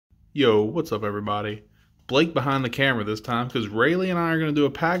Yo, what's up everybody? Blake behind the camera this time because Raylea and I are going to do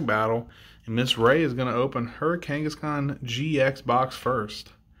a pack battle and Miss Ray is going to open her Kangaskhan GX box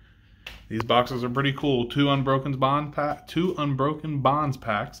first. These boxes are pretty cool. Two Unbroken Bonds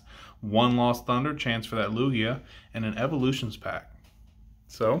packs, one Lost Thunder, chance for that Lugia, and an Evolutions pack.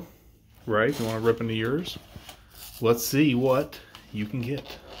 So, Ray, you want to rip into yours? Let's see what you can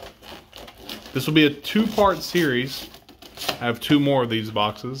get. This will be a two-part series. I have two more of these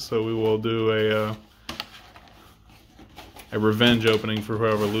boxes, so we will do a revenge opening for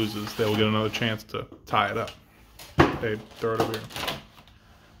whoever loses. They will get another chance to tie it up. Hey, throw it over here.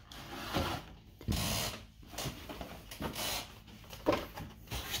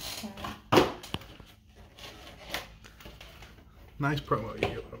 Nice promo you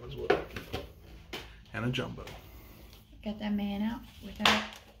give them as well. And a jumbo. Got that man out without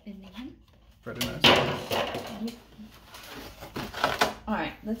bending him. Very nice. Yep.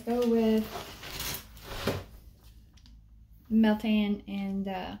 Alright, let's go with Meltan and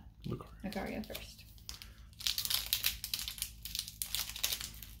Lucario first.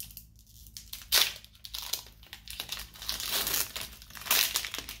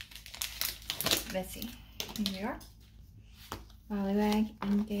 Let's see. Here we are. Poliwag,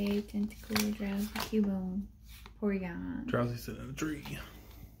 Entei, Tentacle, Drowsy, Cubone, Porygon. Drowsy sitting in a tree.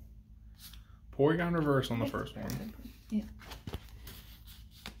 Porygon reverse on the first one. Yeah.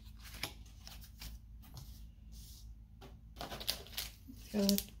 Let's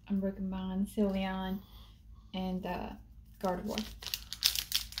go with Unbroken Bond, Sylveon, and Gardevoir.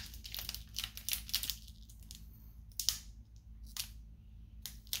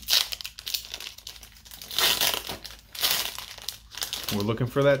 We're looking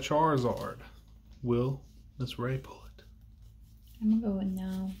for that Charizard. Will Miss Ray pull it? I'm gonna go with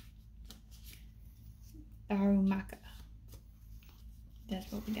no. Darumaka.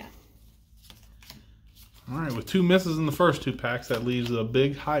 That's what we got. Alright, with two misses in the first two packs, that leaves a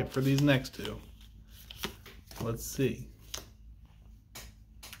big hype for these next two. Let's see.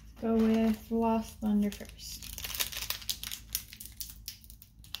 Go with Lost Thunder first.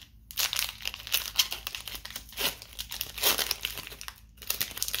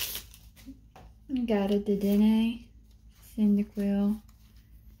 I got a Dedenne, Cyndaquil,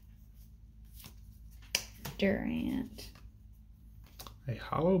 Durant. A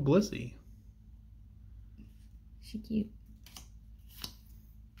Hollow Blissey. She cute.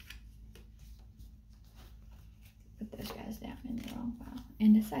 Put those guys down in the wrong pile.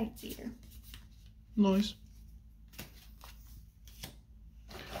 And a Sightseer. Nice.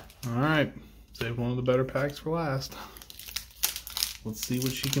 Alright, save one of the better packs for last. Let's see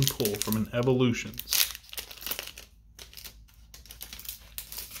what she can pull from an Evolutions.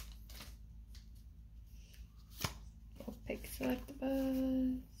 We'll pick select the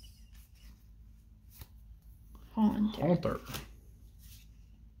buzz. Haunter.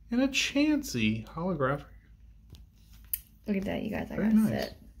 And a Chansey holographic. Look at that, you guys. I Very got nice.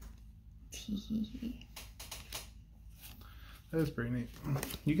 set. That is pretty neat.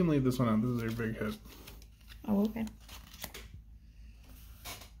 You can leave this one out. This is your big hit. Oh, okay.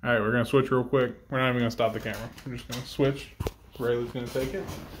 Alright, we're going to switch real quick. We're not even going to stop the camera. We're just going to switch. Rayleigh's going to take it.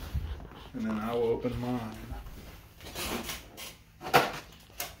 And then I will open mine.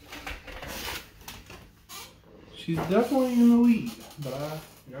 She's definitely in the lead, but I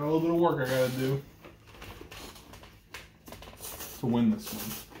got a little bit of work I got to do to win this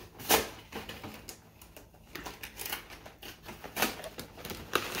one.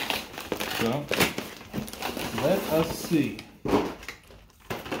 So, let us see.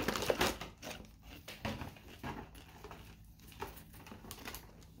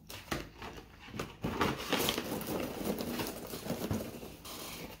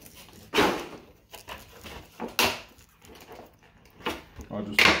 I'll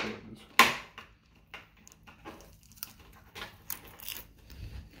just look at this.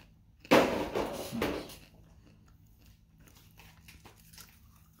 Nice.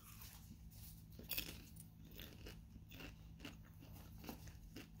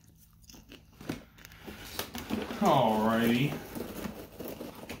 Alrighty.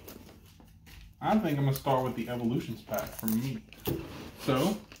 I think I'm going to start with the Evolutions pack for me.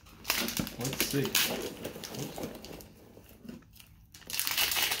 So, let's see.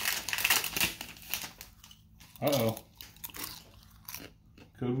 Uh-oh.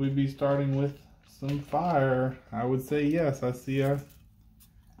 Could we be starting with some fire? I would say yes. I see a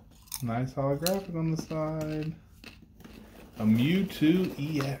nice holographic on the side. A Mewtwo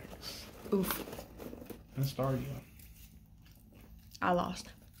EX. Oof. And Staryu. I lost.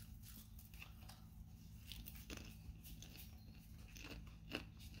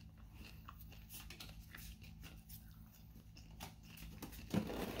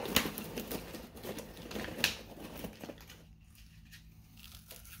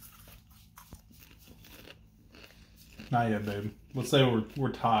 Not yet, babe. Let's say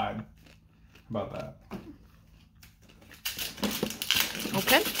we're tied. How about that?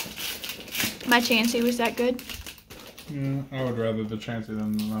 Okay. My Chansey was that good? Yeah, I would rather the Chansey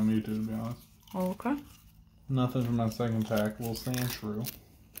than my Mewtwo, to be honest. Okay. Nothing from my second pack. Will Sandshrew.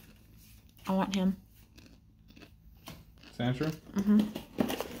 I want him. Sandshrew? Mm-hmm.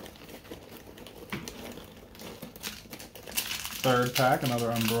 Third pack, another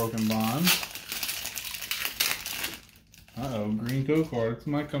Unbroken Bond. Uh-oh, green code card. This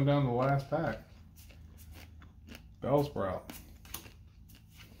might come down to the last pack. Bellsprout.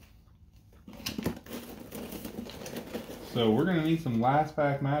 So we're going to need some last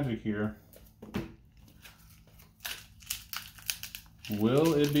pack magic here.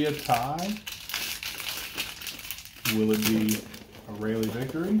 Will it be a tie? Will it be a Raylea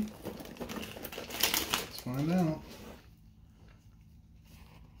victory? Let's find out.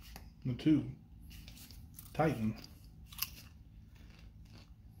 The 2. Titan.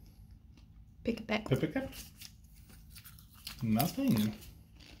 Pick it back. Pick it. Nothing.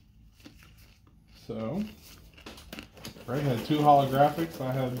 So, Ray had 2 holographics.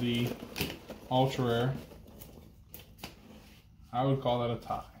 I had the ultra rare. I would call that a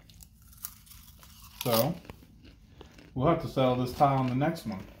tie. So, we'll have to settle this tie on the next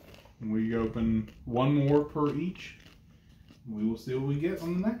one. We open 1 more per each. We will see what we get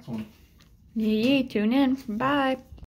on the next one. Yeah, tune in. Bye.